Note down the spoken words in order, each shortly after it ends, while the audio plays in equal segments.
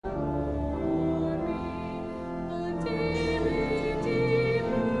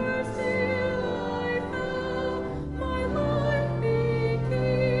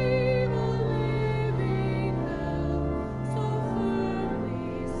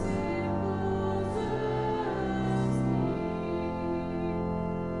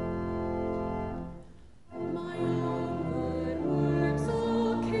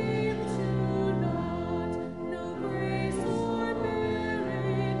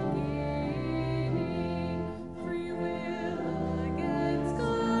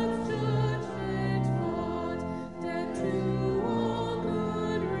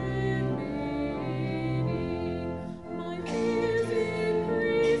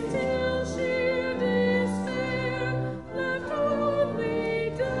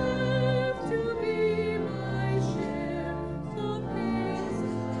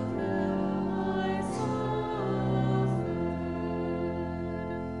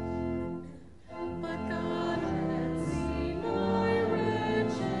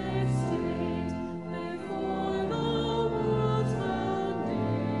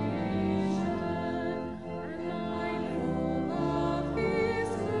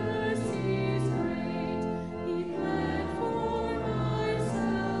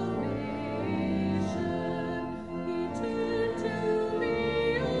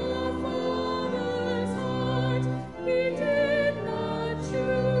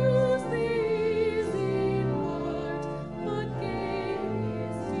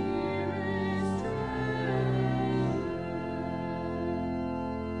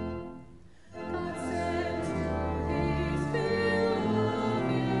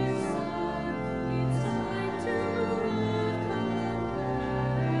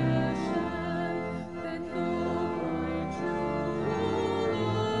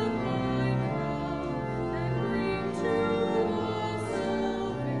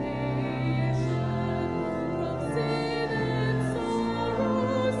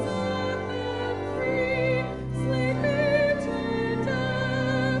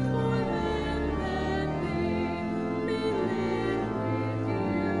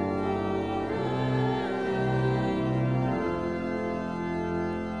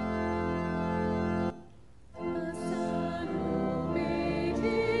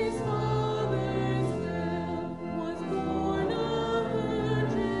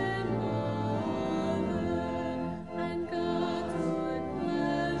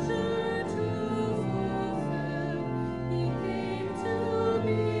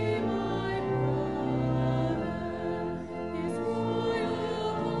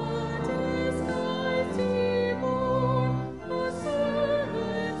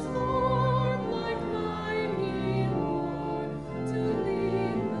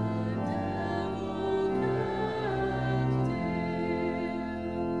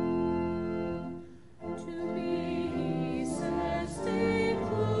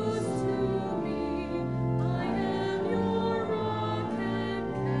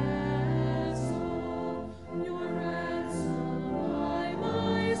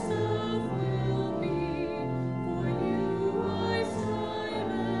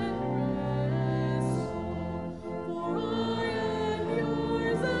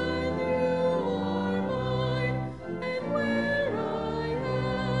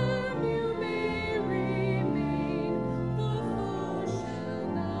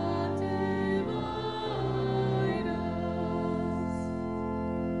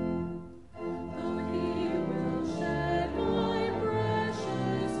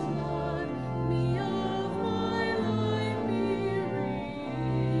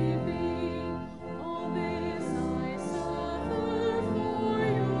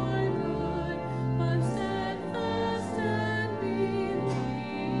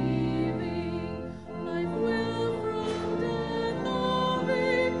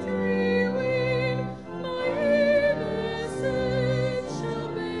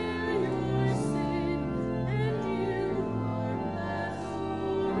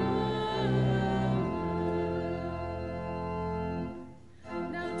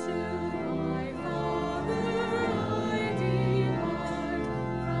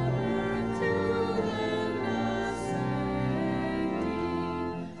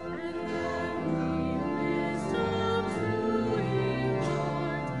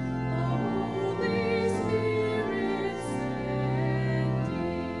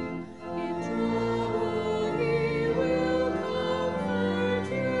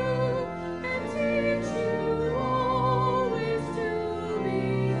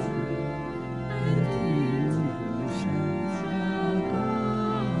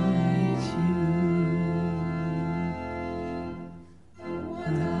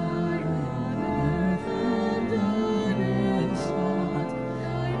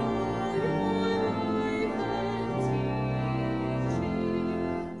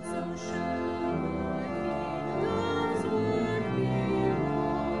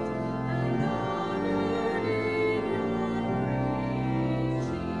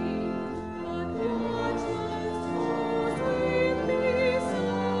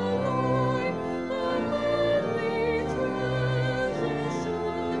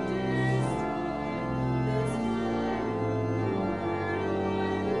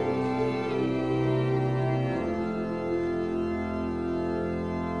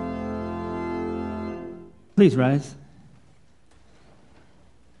Please rise.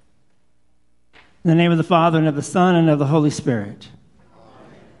 In the name of the Father, and of the Son, and of the Holy Spirit.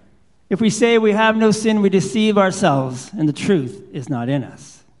 Amen. If we say we have no sin, we deceive ourselves, and the truth is not in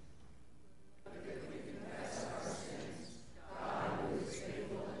us. If we confess our sins, God, who is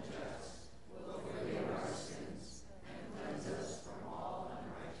faithful and just, will forgive our sins and cleanse us from all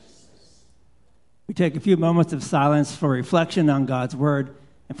unrighteousness. We take a few moments of silence for reflection on God's word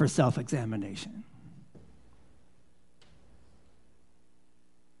and for self-examination.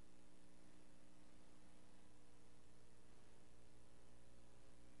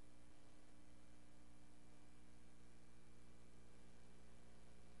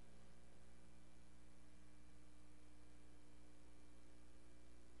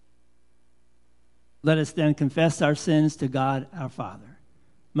 Let us then confess our sins to God our Father.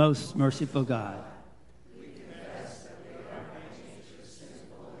 Most merciful God, We confess that we are by nature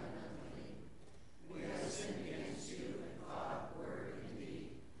sinful and unclean. We have sinned against you in thought, word, and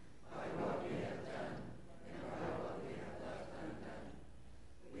deed, by what we have done and by what we have left undone.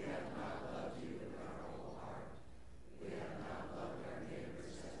 We have not loved you with our whole heart. We have not loved our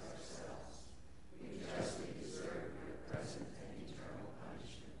neighbors as ourselves. We justly deserve your present and eternal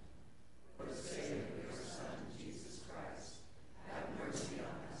punishment. For the sake of your Son, Jesus Christ, have mercy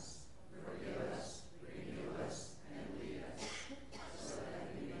on us. Forgive us, renew us, and lead us, so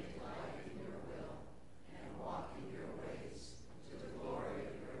that we may delight in your will and walk in your ways, to the glory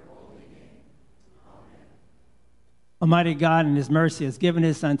of your holy name. Amen. Almighty God in his mercy has given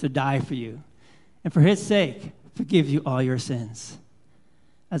his Son to die for you, and for his sake forgive you all your sins.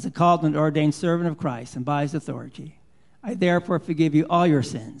 As a called and ordained servant of Christ and by his authority, I therefore forgive you all your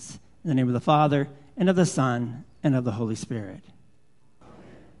sins, in the name of the Father, and of the Son, and of the Holy Spirit. Amen.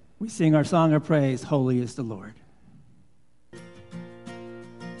 We sing our song of praise, Holy is the Lord.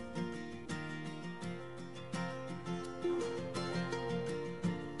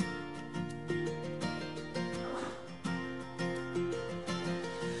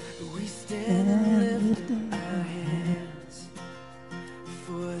 We stand and lift our hands,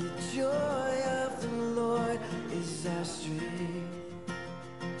 for the joy of the Lord is our strength.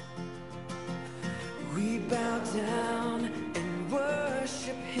 We bow down and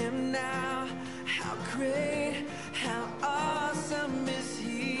worship him now. How great, how awesome is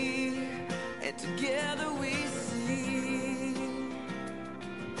he, and together we sing.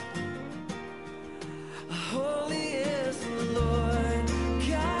 Holy is the Lord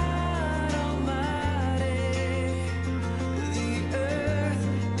God Almighty. The earth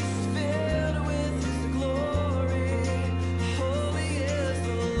is filled with his glory. Holy is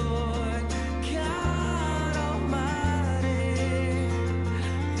the Lord God Almighty.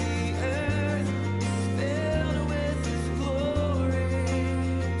 The earth is filled with his glory.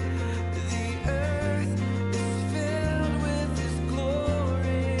 The earth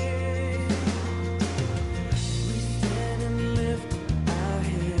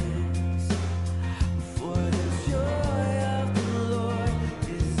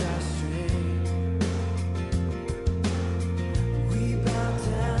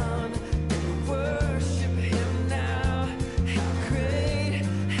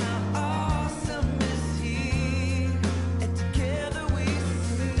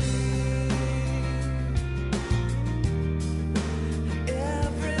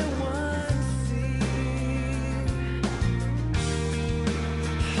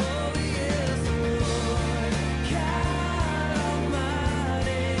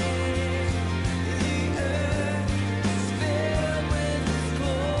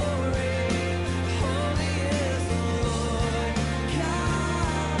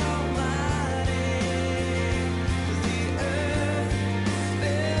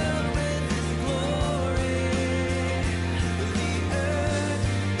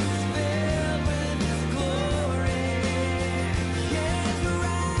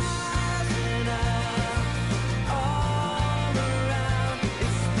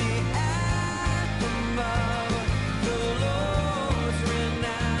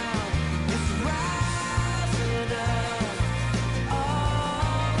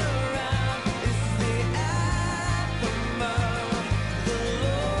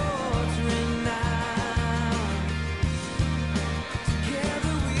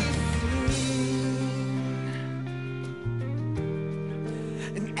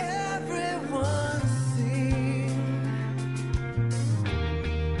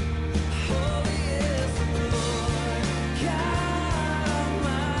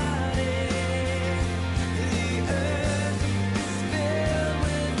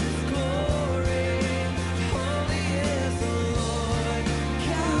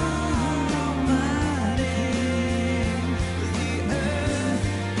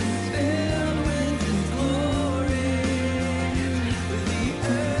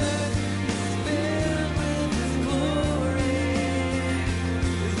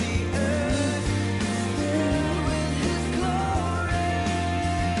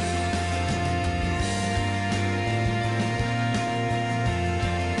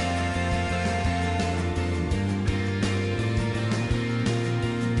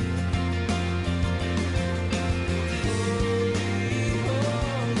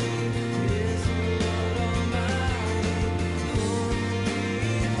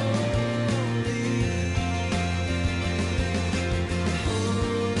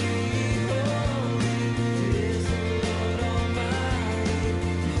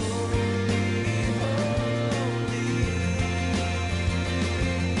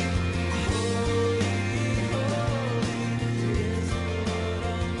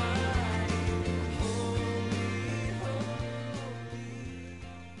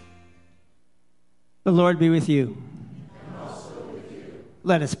The Lord be with you. And also with you.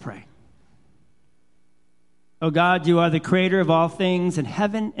 Let us pray. O God, you are the creator of all things in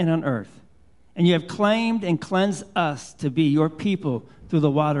heaven and on earth, and you have claimed and cleansed us to be your people through the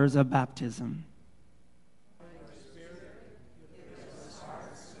waters of baptism.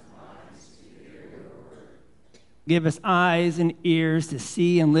 Give us eyes and ears to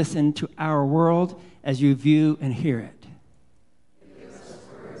see and listen to our world as you view and hear it. Give us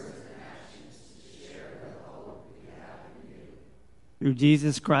words and actions to share the hope we have in you. Through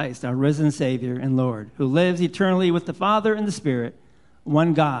Jesus Christ, our risen Savior and Lord, who lives eternally with the Father and the Spirit,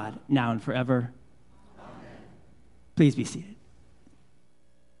 one God, now and forever. Amen. Please be seated.